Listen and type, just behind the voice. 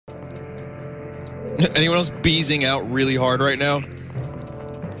Anyone else beezing out really hard right now?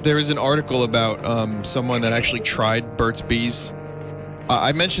 There is an article about someone that actually tried Burt's Bees.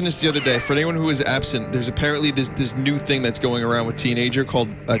 I mentioned this the other day. For anyone who is absent, there's apparently this new thing that's going around with teenagers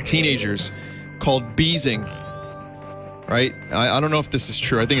called beezing. Right? I don't know if this is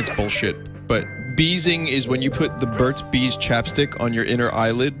true. I think it's bullshit. But beezing is when you put the Burt's Bees chapstick on your inner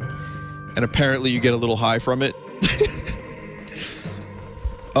eyelid, and apparently you get a little high from it.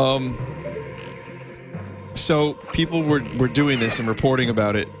 So people were doing this and reporting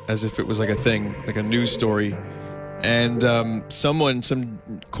about it as if it was like a thing, like a news story. And some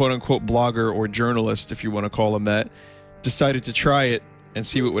quote-unquote blogger or journalist, if you want to call him that, decided to try it and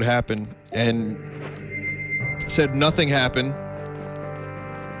see what would happen, and said nothing happened.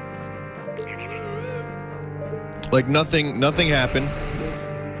 Like nothing happened,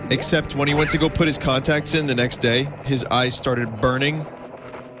 except when he went to go put his contacts in the next day, his eyes started burning.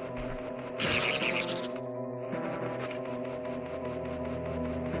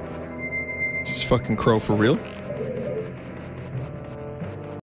 Is this fucking crow for real?